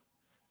back,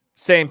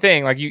 same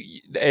thing. Like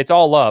it's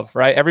all love,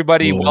 right?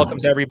 Everybody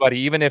welcomes everybody,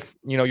 even if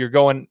you're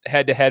going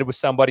head to head with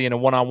somebody in a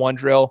one-on-one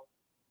drill.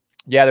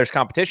 Yeah, there's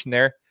competition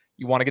there.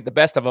 You want to get the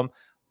best of them,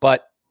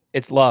 but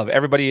it's love.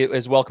 Everybody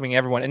is welcoming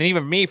everyone, and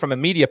even me from a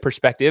media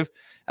perspective,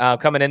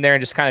 coming in there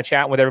and just kind of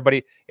chatting with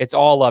everybody. It's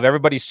all love.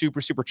 Everybody's super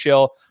super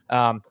chill.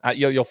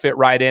 You'll fit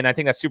right in. I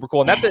think that's super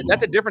cool, and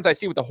that's a difference I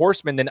see with the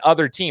Horsemen than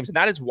other teams, and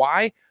that is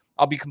why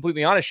I'll be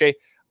completely honest, Shay.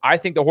 I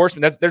think the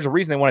Horsemen, there's a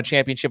reason they won a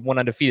championship, won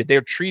undefeated.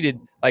 They're treated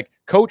like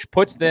coach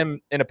puts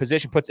them in a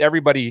position, puts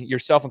everybody,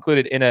 yourself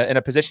included, in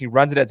a position. He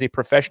runs it as a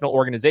professional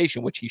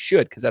organization, which he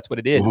should, because that's what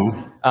it is.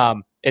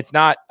 It's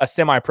not a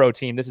semi-pro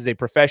team. This is a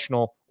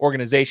professional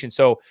organization.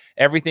 So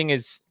everything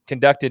is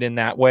conducted in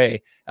that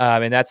way.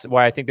 And that's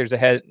why I think there's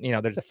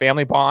a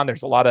family bond.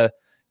 There's a lot of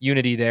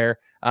unity there.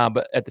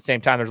 But at the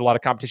same time, there's a lot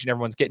of competition.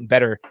 Everyone's getting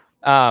better.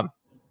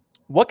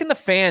 What can the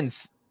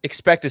fans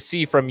expect to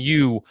see from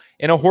you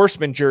in a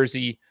Horseman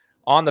jersey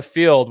on the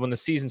field when the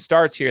season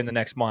starts here in the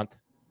next month?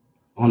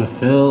 On the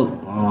field,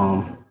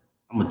 I'm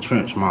a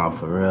trench mob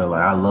for real.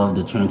 Like I love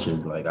the trenches.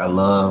 Like I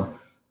love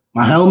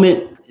my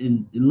helmet.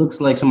 It looks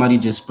like somebody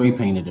just spray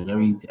painted it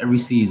every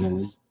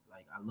season. It's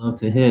like I love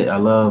to hit. I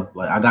love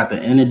like I got the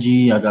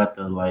energy. I got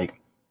the like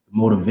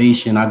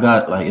motivation. I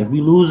got like if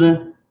we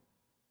losing,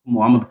 come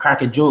on, I'm gonna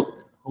crack a joke.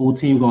 Whole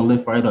team gonna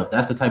lift right up.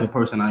 That's the type of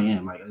person I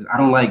am. Like I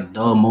don't like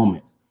dull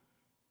moments.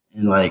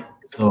 And like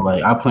so,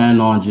 like I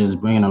plan on just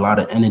bringing a lot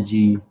of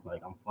energy.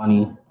 Like I'm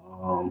funny,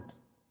 and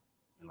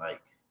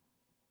like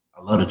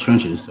I love the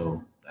trenches,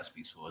 so that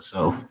speaks for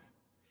itself.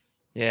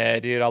 Yeah,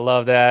 dude, I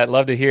love that.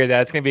 Love to hear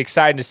that. It's gonna be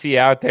exciting to see you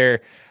out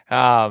there.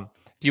 Do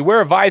you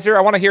wear a visor?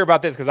 I want to hear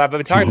about this because I've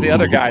been talking to the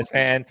other guys.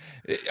 And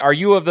are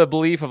you of the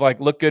belief of like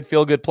look good,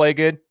 feel good, play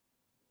good?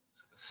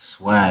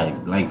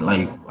 Swag, like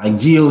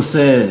Gio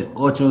said,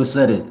 Ocho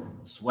said it.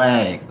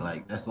 Swag,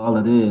 like that's all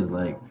it is.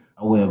 Like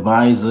I wear a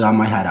visor. I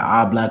might have an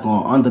eye black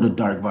on under the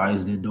dark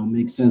visor. It don't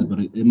make sense, but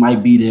it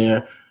might be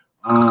there.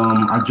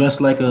 I dress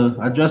like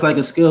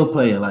a skill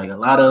player. Like a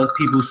lot of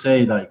people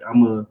say, like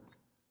I'm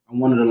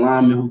one of the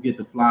linemen who get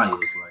the flyers.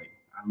 Like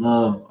I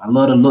love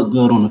to look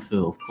good on the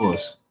field, of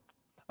course.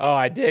 Oh,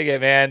 I dig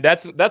it, man.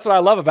 That's what I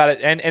love about it.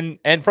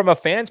 And from a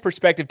fan's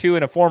perspective too,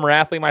 and a former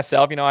athlete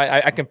myself, you know,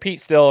 I compete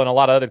still in a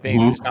lot of other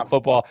things, just not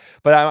football.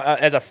 But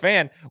as a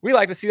fan, we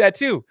like to see that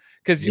too,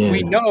 because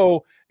we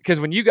know. Because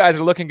when you guys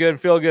are looking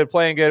good, feel good,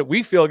 playing good,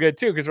 we feel good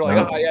too. Because we're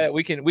like, oh yeah,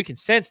 we can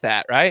sense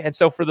that, right? And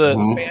so for the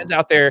fans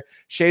out there,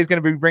 Shay's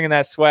going to be bringing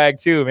that swag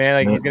too, man.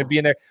 Like he's going to be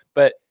in there.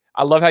 But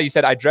I love how you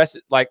said I dress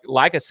it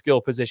like a skill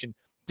position,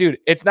 dude.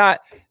 It's not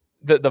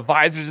the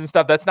visors and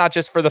stuff. That's not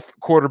just for the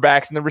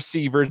quarterbacks and the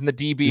receivers and the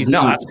DBs.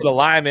 No, that's for the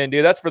linemen,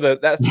 dude. That's for the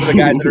guys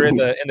that are in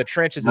the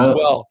trenches as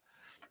well.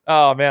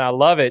 Oh man, I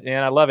love it,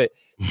 man. I love it.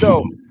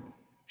 So.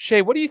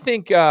 Shay, what do you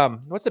think?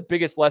 What's the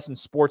biggest lesson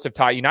sports have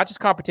taught you? Not just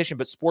competition,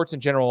 but sports in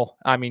general.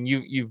 I mean,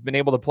 you've been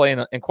able to play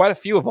in quite a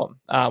few of them.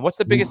 What's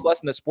the biggest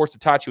lesson that sports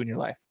have taught you in your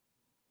life?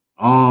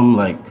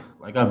 Like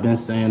I've been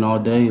saying all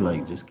day,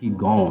 like just keep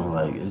going.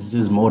 Like it's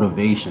just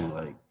motivation.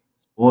 Like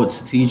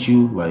sports teach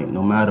you, like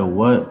no matter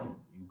what,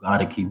 you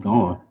gotta keep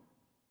going.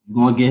 You're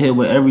gonna get hit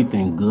with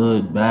everything,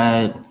 good,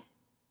 bad,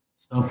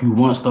 stuff you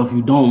want, stuff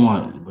you don't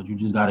want, but you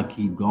just gotta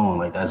keep going.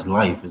 Like that's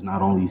life. It's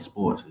not only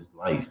sports, it's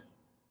life.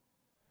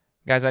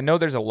 Guys, I know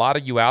there's a lot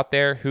of you out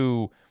there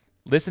who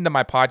listen to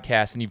my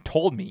podcast and you've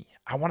told me,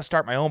 I want to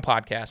start my own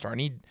podcast, or I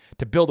need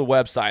to build a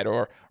website,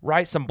 or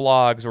write some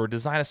blogs, or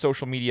design a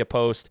social media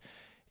post.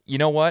 You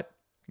know what?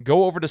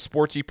 Go over to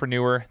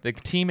Sportsypreneur. The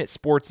team at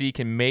Sportsy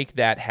can make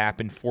that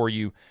happen for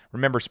you.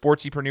 Remember,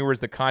 Sportsypreneur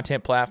is the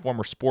content platform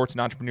where sports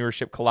and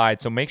entrepreneurship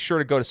collide. So make sure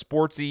to go to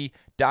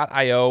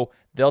sportsy.io.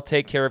 They'll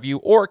take care of you,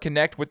 or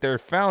connect with their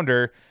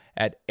founder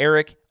at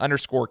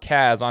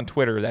Eric_Kaz on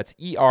Twitter. That's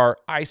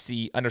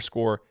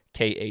ERIC_KAZ.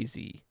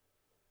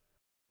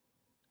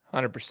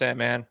 100%,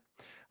 man.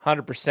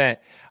 100%.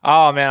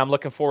 Oh man, I'm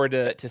looking forward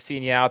to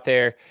seeing you out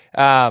there.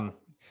 Have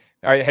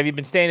you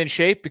been staying in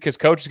shape? Because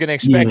coach is going to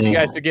expect you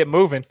guys to get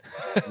moving.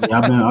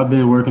 I've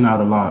been working out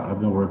a lot. I've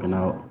been working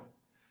out.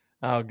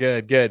 Oh,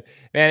 good,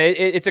 man.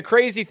 It's a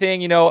crazy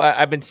thing, you know.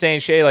 I've been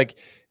saying, Shay, like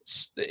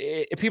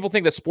people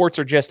think that sports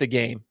are just a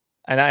game.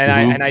 And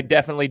I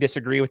definitely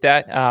disagree with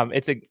that.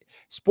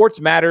 Sports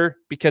matter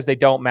because they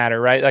don't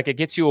matter, right? Like it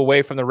gets you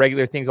away from the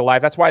regular things of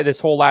life. That's why this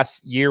whole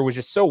last year was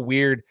just so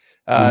weird.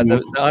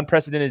 The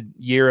unprecedented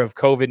year of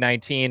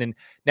COVID-19. And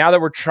now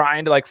that we're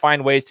trying to like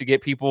find ways to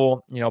get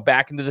people, you know,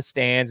 back into the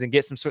stands and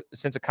get some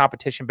sense of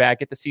competition back,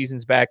 get the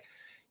seasons back,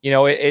 you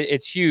know,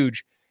 it's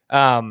huge.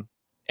 And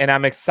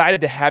I'm excited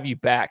to have you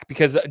back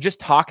because just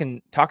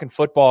talking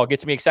football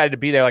gets me excited to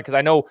be there. Like, cause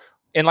I know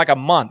in like a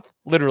month,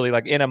 literally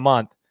like in a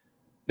month,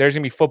 there's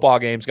going to be football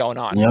games going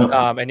on. Yep.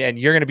 And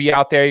you're going to be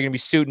out there, you're going to be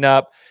suiting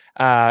up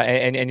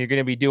and you're going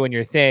to be doing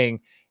your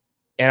thing.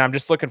 And I'm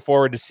just looking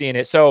forward to seeing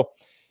it. So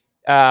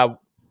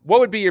what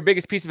would be your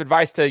biggest piece of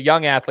advice to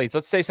young athletes?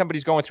 Let's say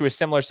somebody's going through a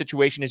similar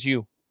situation as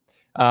you.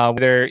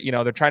 They're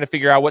trying to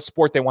figure out what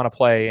sport they want to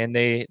play and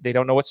they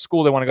don't know what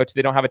school they want to go to.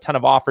 They don't have a ton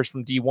of offers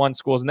from D1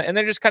 schools and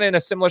they're just kind of in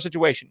a similar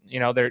situation.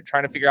 You know, they're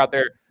trying to figure out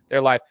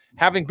their life.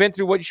 Having been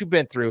through what you've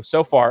been through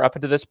so far up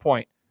until this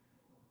point,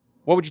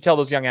 what would you tell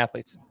those young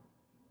athletes?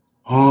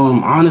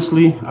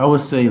 Honestly, I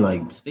would say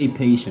like stay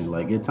patient.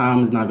 Like your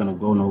time is not gonna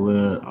go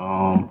nowhere.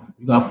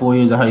 You got 4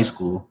 years of high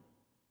school.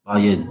 By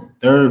your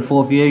third,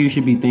 fourth year, you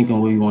should be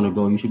thinking where you want to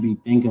go. You should be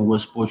thinking what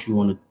sports you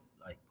want to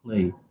like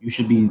play. You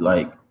should be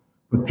like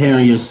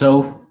preparing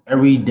yourself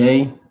every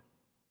day,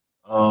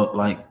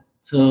 like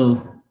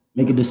to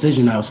make a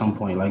decision at some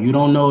point. Like you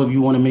don't know if you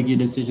want to make your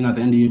decision at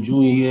the end of your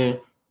junior year.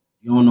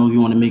 You don't know if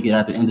you want to make it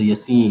at the end of your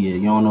senior year.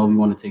 You don't know if you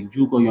want to take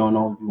JUCO. You don't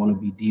know if you want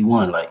to be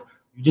D1. Like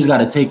you just got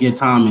to take your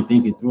time and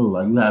think it through.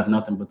 Like you have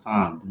nothing but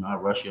time. Do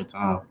not rush your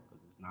time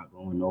because it's not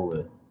going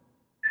nowhere.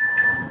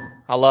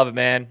 I love it,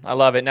 man. I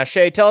love it. Now,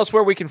 Shay, tell us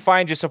where we can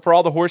find you. So for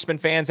all the Horseman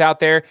fans out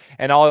there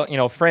and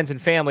all, friends and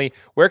family,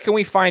 where can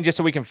we find you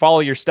so we can follow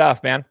your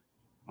stuff, man?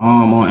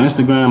 On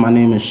Instagram, my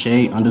name is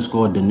Shay _De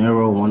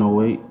Niro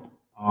 108.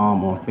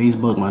 On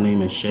Facebook, my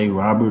name is Shay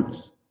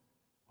Roberts.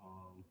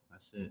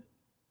 That's it.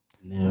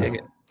 Dig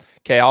it.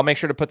 Okay, I'll make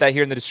sure to put that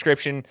here in the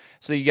description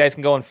so you guys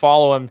can go and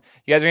follow him.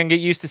 You guys are gonna get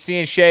used to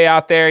seeing Shay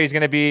out there. He's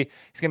gonna be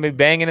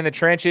banging in the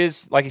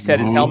trenches. Like he said,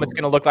 his helmet's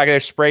gonna look like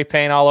there's spray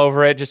paint all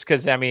over it, just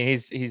because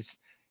he's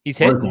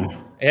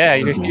hitting. Yeah,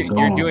 you're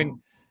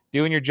doing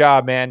your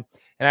job, man.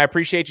 And I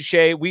appreciate you,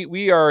 Shay.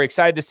 We are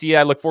excited to see you.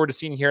 I look forward to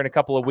seeing you here in a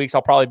couple of weeks.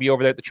 I'll probably be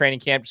over there at the training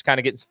camp, just kind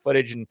of getting some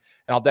footage, and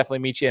I'll definitely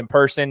meet you in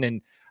person.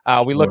 And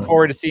we look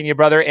forward to seeing you,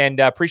 brother,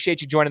 and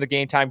appreciate you joining the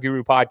Game Time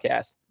Guru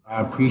podcast.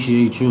 I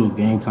appreciate you,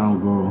 Game Time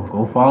Guru.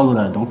 Go follow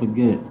that. Don't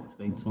forget.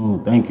 Stay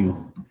tuned. Thank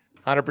you.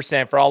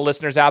 100%. For all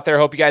listeners out there,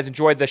 hope you guys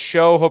enjoyed the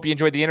show. Hope you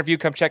enjoyed the interview.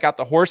 Come check out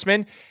the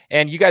Horsemen.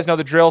 And you guys know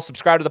the drill.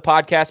 Subscribe to the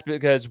podcast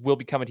because we'll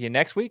be coming to you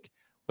next week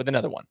with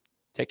another one.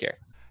 Take care.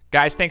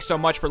 Guys, thanks so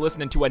much for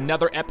listening to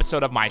another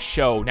episode of my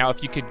show. Now,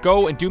 if you could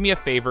go and do me a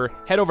favor,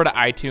 head over to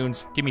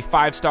iTunes, give me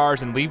 5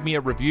 stars, and leave me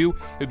a review.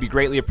 It would be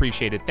greatly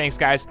appreciated. Thanks,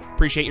 guys.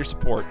 Appreciate your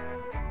support.